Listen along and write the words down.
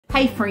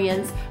Hey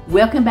friends,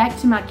 welcome back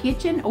to my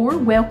kitchen, or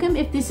welcome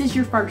if this is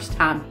your first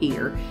time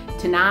here.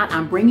 Tonight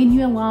I'm bringing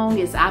you along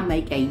as I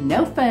make a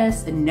no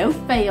fuss and no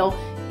fail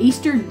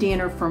Easter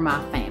dinner for my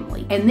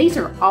family. And these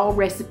are all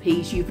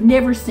recipes you've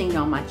never seen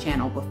on my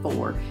channel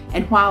before.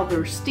 And while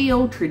they're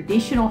still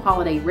traditional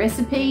holiday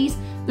recipes,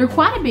 they're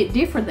quite a bit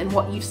different than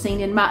what you've seen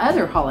in my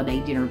other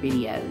holiday dinner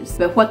videos.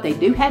 But what they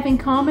do have in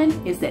common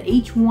is that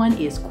each one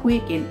is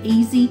quick and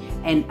easy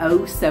and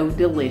oh so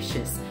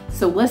delicious.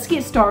 So let's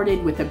get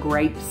started with a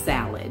grape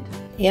salad.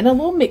 In a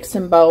little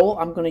mixing bowl,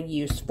 I'm going to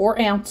use 4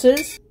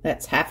 ounces.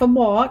 That's half a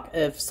block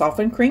of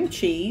softened cream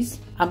cheese.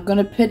 I'm going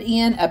to put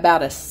in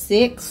about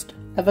 1/6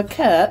 of a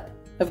cup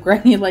of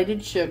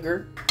granulated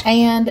sugar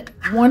and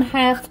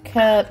 1/2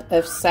 cup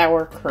of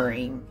sour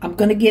cream. I'm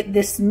going to get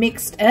this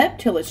mixed up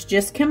till it's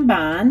just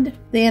combined.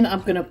 Then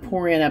I'm going to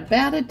pour in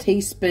about 1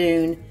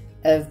 teaspoon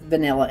of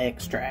vanilla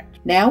extract.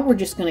 Now we're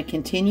just going to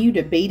continue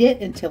to beat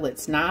it until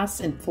it's nice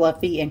and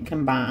fluffy and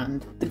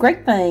combined. The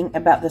great thing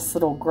about this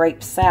little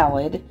grape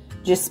salad,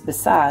 just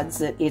besides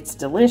that it's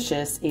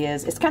delicious,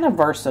 is it's kind of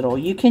versatile.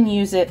 You can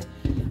use it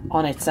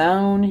on its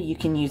own. You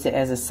can use it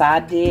as a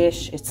side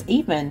dish. It's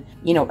even,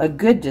 a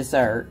good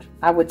dessert.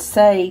 I would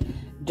say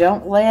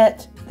don't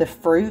let the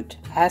fruit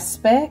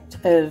aspect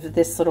of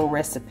this little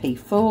recipe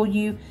fool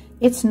you.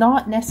 It's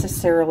not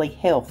necessarily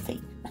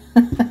healthy.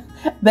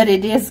 But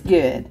it is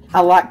good.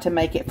 I like to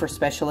make it for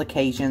special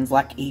occasions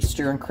like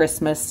Easter and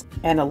Christmas,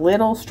 and a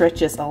little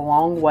stretches a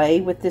long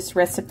way with this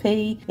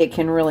recipe. It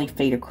can really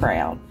feed a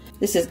crowd.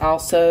 This is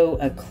also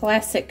a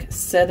classic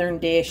Southern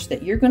dish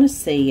that you're going to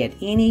see at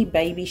any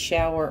baby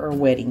shower or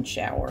wedding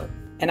shower.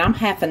 And I'm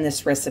halving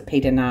this recipe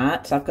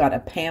tonight. I've got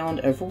 1 pound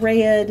of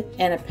red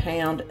and 1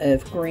 pound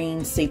of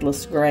green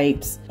seedless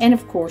grapes. And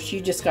of course, you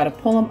just got to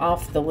pull them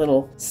off the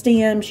little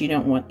stems. You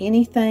don't want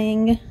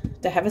anything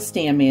to have a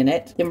stem in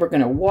it. Then we're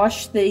going to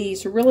wash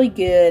these really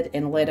good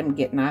and let them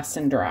get nice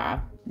and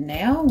dry.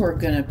 Now we're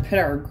going to put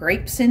our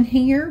grapes in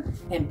here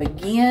and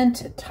begin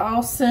to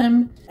toss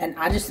them. And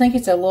I just think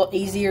it's a little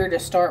easier to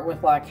start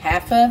with like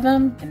half of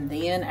them and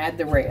then add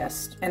the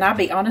rest. And I'll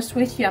be honest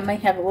with you, I may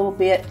have a little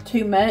bit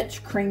too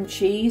much cream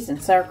cheese and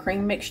sour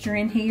cream mixture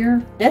in here.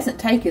 It doesn't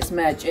take as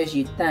much as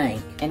you'd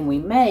think. And we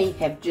may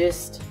have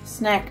just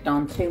snacked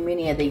on too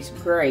many of these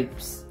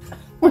grapes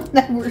when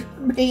they were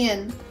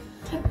being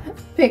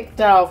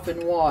picked off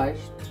and washed.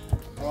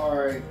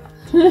 Alright.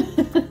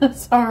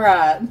 It's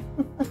alright.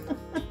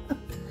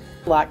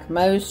 Like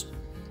most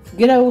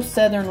good old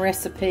Southern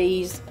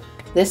recipes,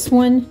 this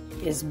one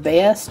is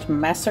best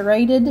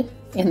macerated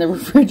in the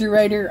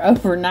refrigerator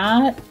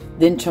overnight.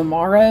 Then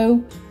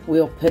tomorrow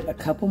we'll put a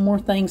couple more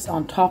things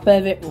on top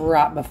of it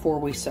right before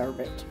we serve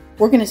it.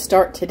 We're going to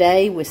start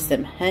today with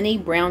some honey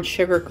brown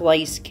sugar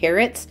glazed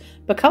carrots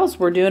because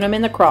we're doing them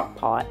in the crock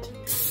pot.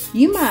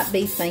 You might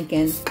be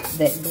thinking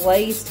that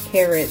glazed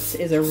carrots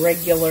is a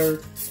regular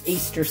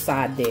Easter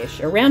side dish.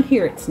 Around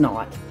here it's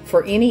not.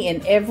 For any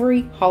and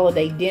every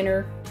holiday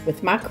dinner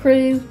with my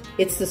crew,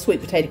 it's the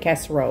sweet potato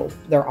casserole.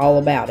 They're all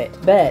about it.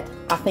 But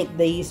I think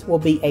these will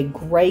be a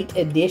great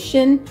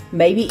addition,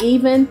 maybe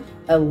even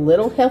a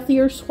little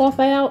healthier swap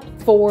out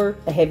for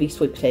a heavy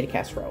sweet potato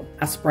casserole.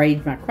 I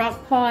sprayed my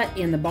crock pot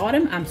in the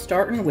bottom. I'm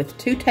starting with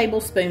 2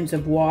 tablespoons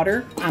of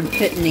water. I'm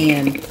putting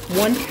in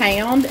 1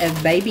 pound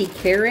of baby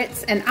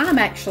carrots, and I'm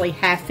actually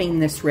halving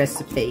this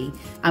recipe.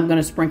 I'm going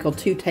to sprinkle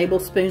 2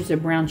 tablespoons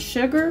of brown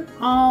sugar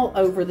all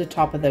over the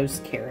top of those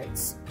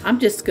carrots. I'm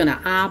just going to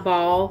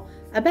eyeball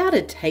about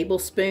 1.5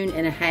 tablespoons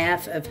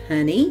of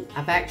honey.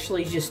 I've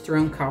actually just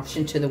thrown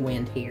caution to the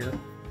wind here.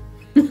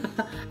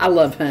 I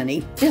love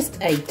honey. Just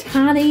a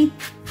tiny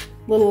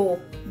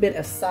little bit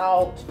of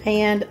salt.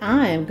 And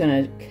I am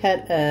going to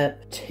cut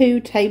up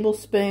 2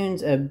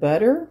 tablespoons of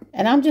butter.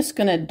 And I'm just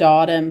going to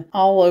dot them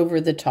all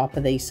over the top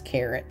of these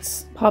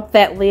carrots. Pop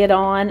that lid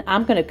on.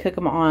 I'm going to cook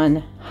them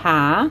on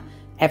high.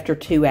 After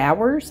 2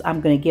 hours,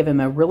 I'm going to give them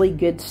a really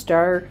good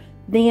stir.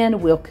 Then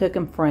we'll cook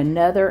them for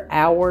another 1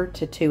 hour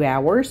to 2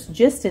 hours,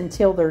 just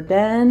until they're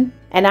done.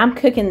 And I'm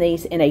cooking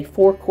these in a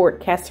 4-quart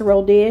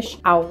casserole dish.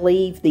 I'll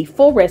leave the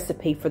full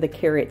recipe for the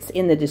carrots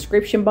in the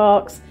description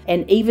box.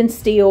 And even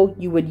still,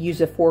 you would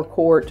use a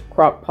 4-quart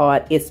crock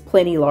pot. It's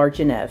plenty large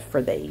enough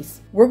for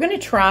these. We're going to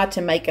try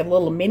to make a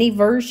little mini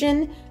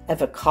version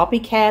of a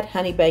copycat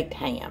honey baked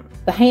ham.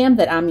 The ham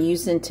that I'm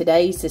using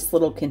today is this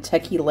little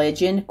Kentucky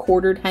Legend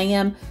quartered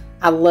ham.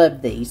 I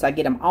love these. I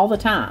get them all the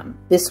time.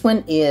 This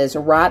one is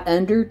right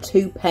under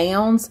 2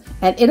 pounds,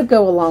 and it'll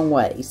go a long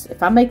ways.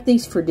 If I make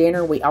these for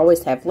dinner, we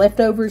always have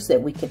leftovers that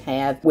we can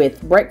have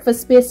with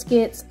breakfast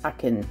biscuits. I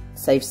can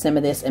save some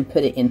of this and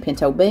put it in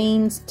pinto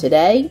beans.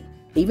 Today,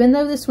 even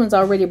though this one's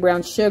already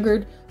brown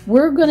sugared,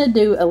 we're going to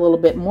do a little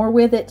bit more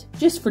with it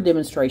just for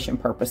demonstration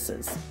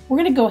purposes. We're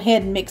going to go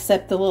ahead and mix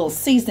up the little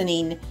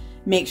seasoning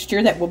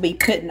mixture that we'll be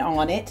putting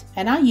on it,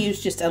 and I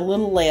use just a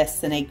little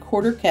less than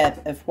 1/4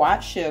 cup of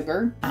white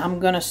sugar. I'm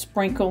going to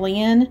sprinkle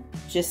in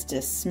just a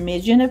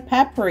smidgen of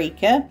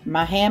paprika.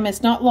 My ham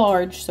is not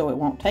large, so it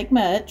won't take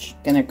much.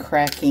 Going to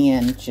crack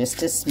in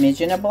just a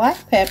smidgen of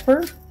black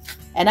pepper,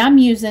 And I'm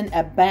using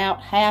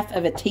about half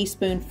of a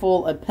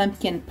teaspoonful of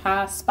pumpkin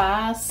pie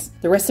spice.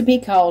 The recipe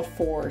called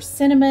for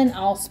cinnamon,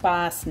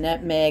 allspice,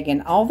 nutmeg,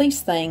 and all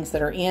these things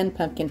that are in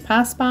pumpkin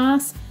pie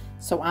spice.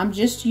 So I'm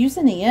just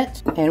using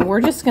it, and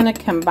we're just going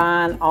to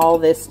combine all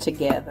this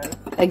together.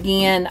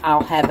 Again,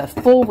 I'll have a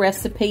full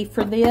recipe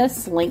for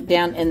this linked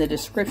down in the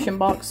description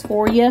box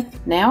for you.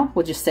 Now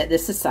we'll just set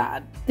this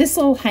aside. This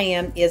little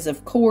ham is,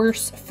 of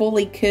course,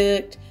 fully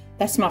cooked.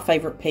 That's my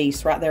favorite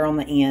piece right there on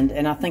the end,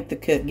 and I think the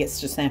cook gets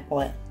to sample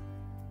it.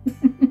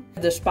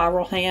 The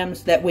spiral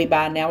hams that we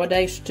buy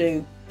nowadays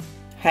to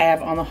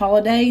have on the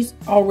holidays,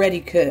 already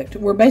cooked.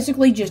 We're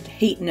basically just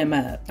heating them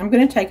up. I'm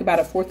going to take about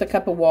 1/4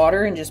 cup of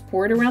water and just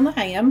pour it around the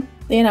ham.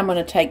 Then I'm going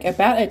to take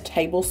about a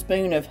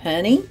tablespoon of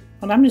honey,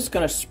 and I'm just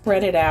going to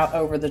spread it out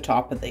over the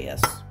top of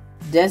this.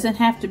 Doesn't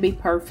have to be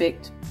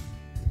perfect.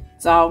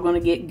 It's all going to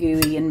get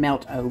gooey and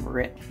melt over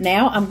it.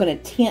 Now I'm going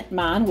to tint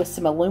mine with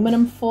some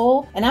aluminum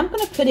foil, and I'm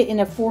going to put it in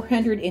a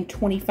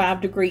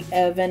 425-degree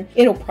oven.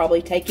 It'll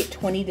probably take it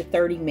 20 to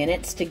 30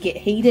 minutes to get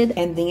heated,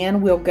 and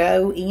then we'll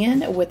go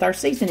in with our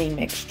seasoning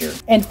mixture.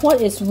 And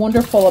what is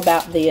wonderful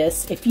about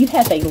this, if you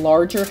have a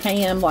larger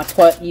ham like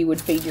what you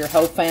would feed your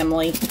whole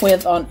family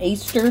with on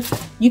Easter,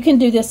 you can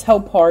do this whole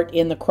part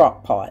in the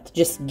crock pot,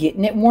 just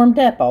getting it warmed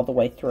up all the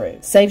way through.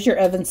 Saves your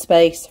oven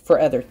space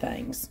for other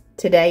things.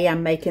 Today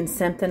I'm making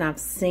something I've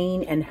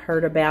seen and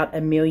heard about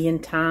a million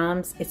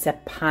times. It's a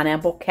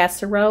pineapple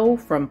casserole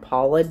from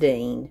Paula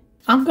Deen.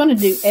 I'm going to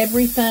do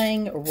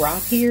everything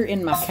right here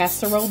in my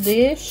casserole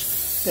dish.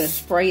 I'm going to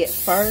spray it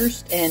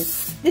first, and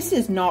this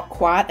is not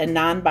quite a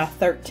 9 by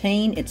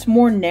 13. It's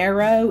more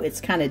narrow.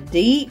 It's kind of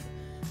deep,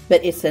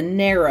 but it's a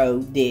narrow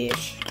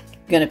dish.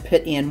 I'm going to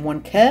put in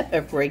 1 cup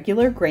of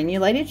regular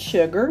granulated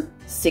sugar,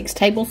 6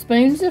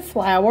 tablespoons of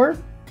flour.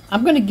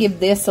 I'm going to give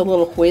this a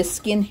little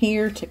whisk in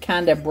here to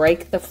kind of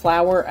break the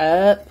flour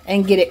up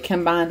and get it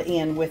combined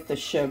in with the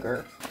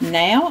sugar.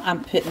 Now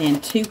I'm putting in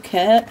 2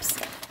 cups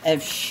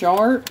of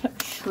sharp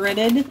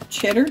shredded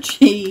cheddar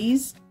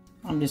cheese.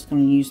 I'm just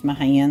going to use my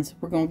hands.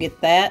 We're going to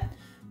get that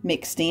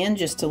mixed in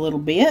just a little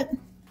bit.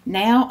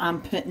 Now I'm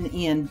putting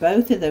in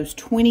both of those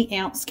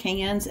 20-ounce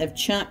cans of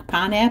chunk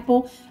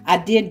pineapple. I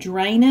did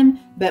drain them,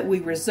 but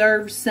we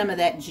reserved some of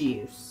that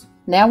juice.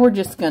 Now we're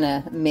just going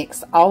to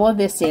mix all of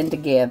this in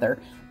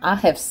together. I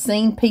have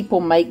seen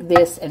people make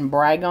this and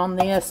brag on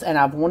this, and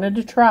I've wanted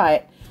to try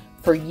it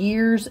for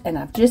years, and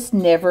I've just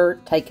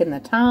never taken the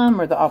time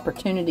or the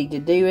opportunity to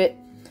do it,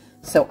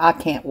 so I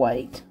can't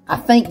wait. I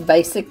think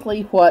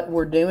basically what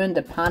we're doing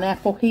to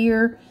pineapple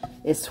here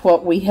is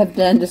what we have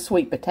done to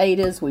sweet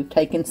potatoes. We've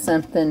taken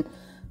something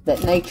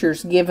that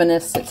nature's given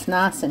us that's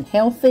nice and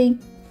healthy,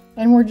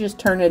 and we're just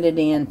turning it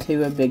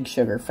into a big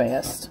sugar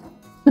fest.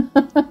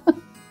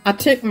 I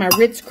took my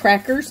Ritz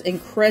crackers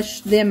and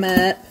crushed them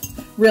up.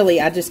 Really,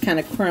 I just kind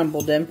of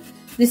crumbled them.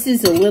 This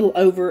is a little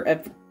over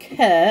a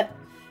cup.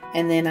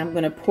 And then I'm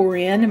going to pour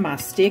in my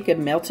stick of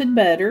melted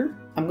butter.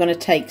 I'm going to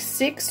take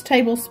 6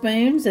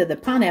 tablespoons of the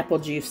pineapple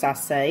juice I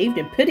saved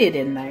and put it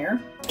in there.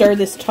 Stir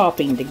this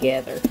topping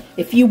together.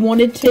 If you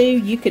wanted to,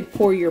 you could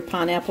pour your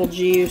pineapple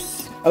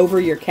juice over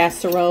your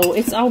casserole.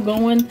 It's all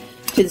going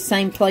to the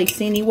same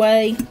place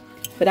anyway,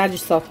 but I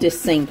just thought this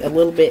seemed a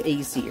little bit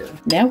easier.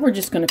 Now we're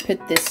just going to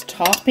put this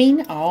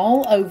topping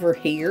all over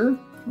here.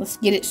 Let's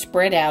get it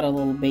spread out a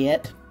little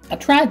bit. I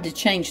tried to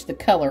change the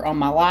color on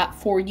my light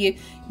for you.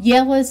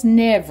 Yellows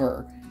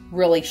never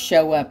really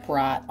show up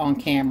right on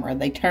camera.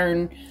 They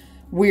turn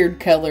weird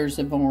colors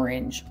of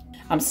orange.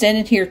 I'm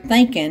standing here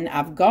thinking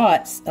I've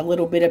got a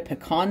little bit of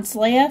pecans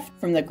left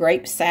from the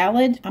grape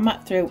salad. I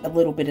might throw a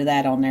little bit of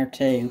that on there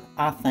too.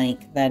 I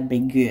think that'd be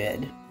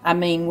good. I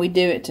mean, we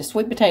do it to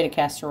sweet potato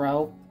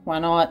casserole. Why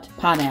not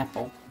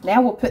pineapple? Now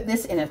we'll put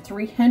this in a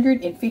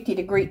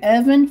 350-degree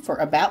oven for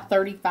about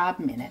 35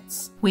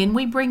 minutes. When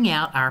we bring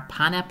out our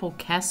pineapple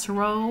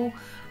casserole,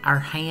 our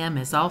ham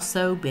has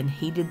also been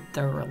heated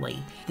thoroughly.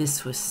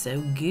 This was so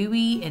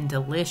gooey and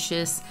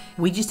delicious.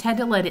 We just had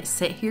to let it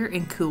sit here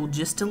and cool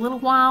just a little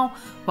while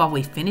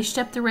we finished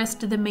up the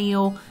rest of the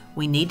meal.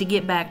 We need to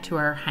get back to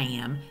our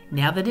ham.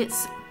 Now that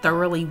it's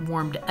thoroughly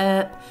warmed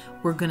up,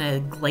 we're going to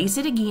glaze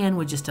it again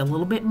with just a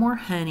little bit more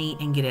honey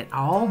and get it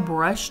all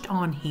brushed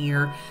on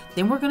here.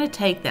 Then we're going to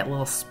take that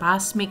little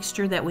spice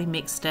mixture that we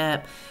mixed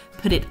up,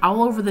 put it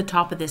all over the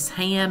top of this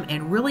ham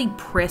and really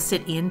press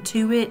it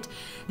into it.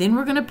 Then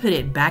we're going to put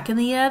it back in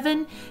the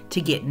oven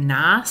to get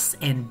nice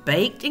and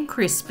baked and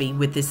crispy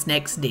with this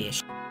next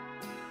dish.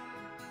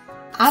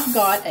 I've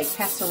got a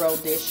casserole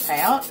dish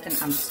out, and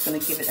I'm just going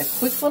to give it a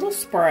quick little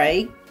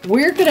spray.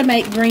 We're going to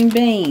make green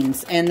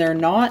beans, and they're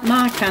not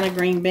my kind of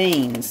green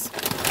beans.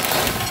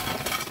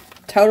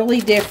 Totally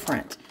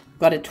different.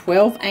 Got a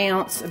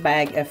 12-ounce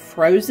bag of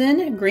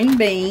frozen green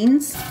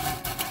beans.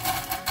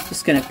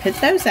 Just going to put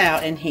those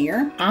out in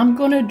here. I'm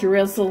going to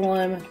drizzle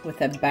them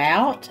with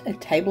about a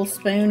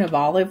tablespoon of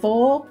olive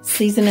oil.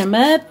 Season them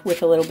up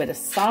with a little bit of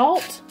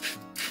salt,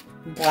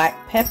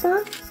 black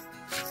pepper,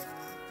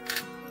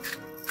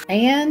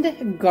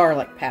 and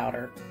garlic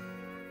powder.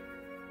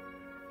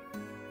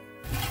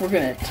 We're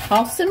going to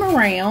toss them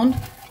around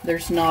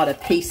There's not a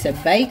piece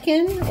of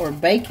bacon or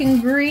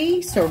bacon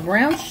grease or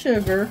brown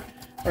sugar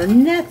or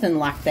nothing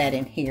like that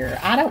in here.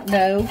 I don't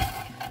know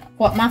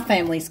what my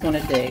family's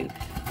going to do,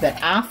 but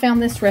I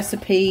found this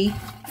recipe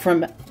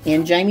from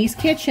in Jamie's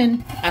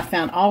kitchen. I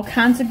found all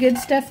kinds of good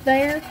stuff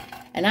there,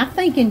 and I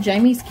think in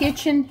Jamie's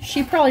kitchen,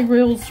 she probably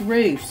rules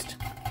roost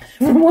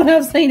from what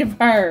I've seen of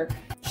her.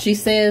 She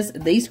says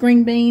these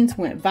green beans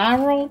went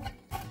viral,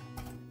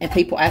 and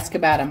people ask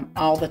about them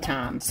all the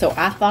time. So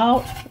I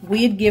thought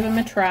we'd give them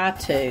a try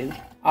too.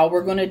 All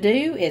we're going to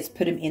do is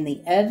put them in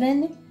the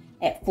oven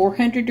at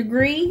 400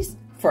 degrees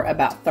for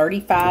about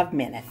 35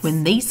 minutes.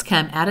 When these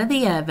come out of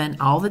the oven,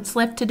 all that's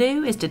left to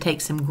do is to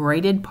take some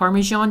grated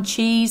Parmesan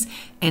cheese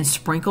and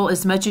sprinkle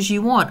as much as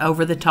you want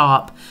over the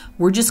top.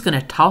 We're just going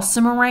to toss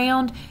them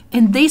around,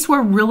 and these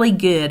were really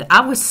good.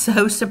 I was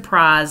so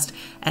surprised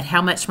at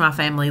how much my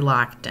family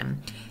liked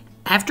them.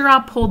 After I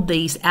pulled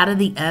these out of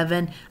the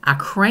oven, I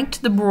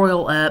cranked the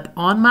broil up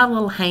on my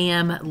little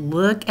ham.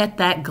 Look at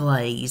that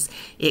glaze.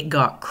 It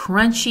got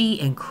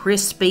crunchy and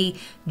crispy,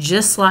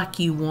 just like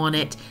you want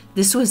it.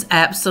 This was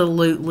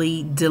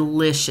absolutely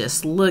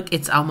delicious. Look,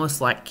 it's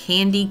almost like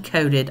candy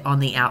coated on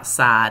the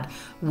outside.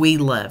 We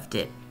loved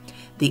it.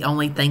 The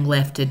only thing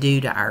left to do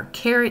to our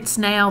carrots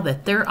now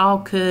that they're all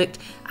cooked,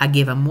 I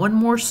give them one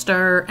more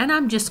stir, and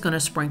I'm just going to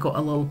sprinkle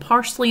a little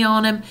parsley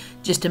on them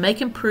just to make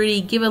them pretty,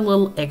 give a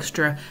little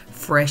extra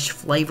fresh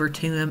flavor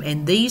to them,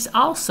 and these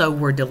also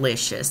were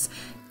delicious.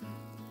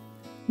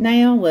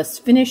 Now let's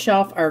finish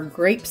off our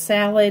grape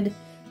salad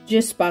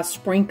just by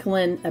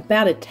sprinkling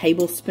about a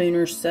tablespoon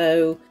or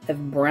so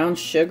of brown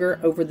sugar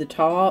over the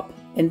top.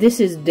 And this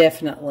is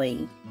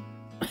definitely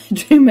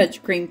too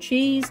much cream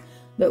cheese,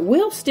 but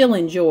we'll still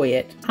enjoy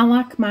it. I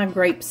like my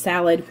grape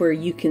salad where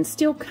you can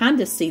still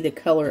kind of see the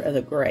color of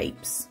the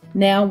grapes.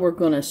 Now we're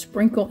going to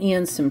sprinkle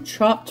in some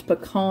chopped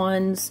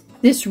pecans.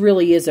 This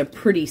really is a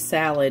pretty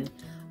salad,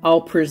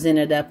 all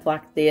presented up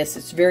like this.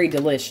 It's very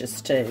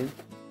delicious too.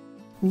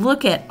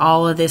 Look at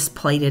all of this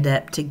plated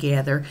up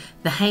together.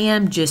 The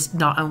ham just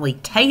not only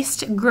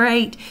tastes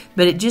great,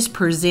 but it just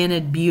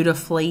presented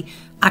beautifully.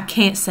 I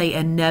can't say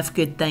enough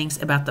good things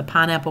about the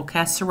pineapple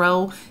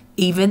casserole.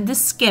 Even the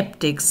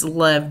skeptics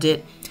loved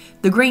it.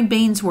 The green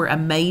beans were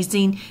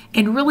amazing,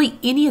 and really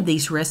any of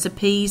these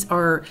recipes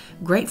are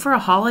great for a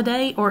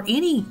holiday or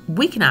any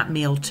weeknight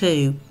meal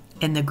too.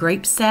 And the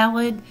grape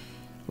salad,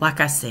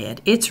 like I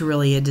said, it's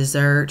really a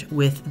dessert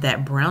with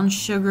that brown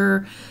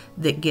sugar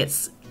that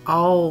gets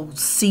all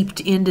seeped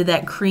into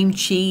that cream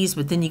cheese,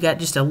 but then you got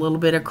just a little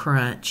bit of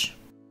crunch.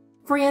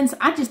 Friends,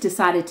 I just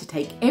decided to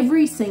take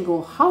every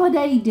single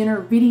holiday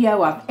dinner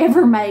video I've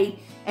ever made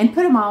and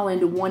put them all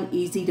into one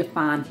easy to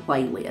find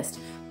playlist.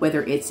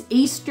 Whether it's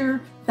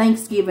Easter,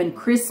 Thanksgiving,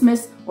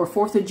 Christmas, or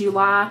 4th of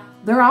July,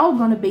 they're all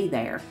going to be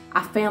there.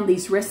 I found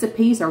these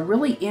recipes are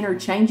really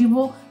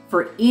interchangeable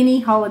for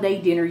any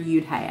holiday dinner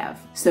you'd have.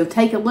 So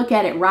take a look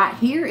at it right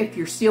here if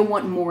you're still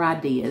wanting more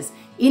ideas.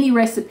 Any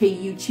recipe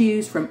you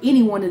choose from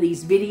any one of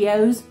these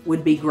videos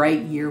would be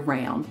great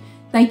year-round.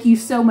 Thank you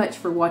so much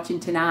for watching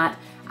tonight.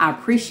 I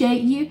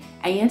appreciate you,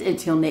 and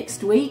until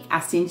next week, I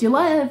send you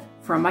love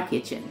from my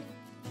kitchen.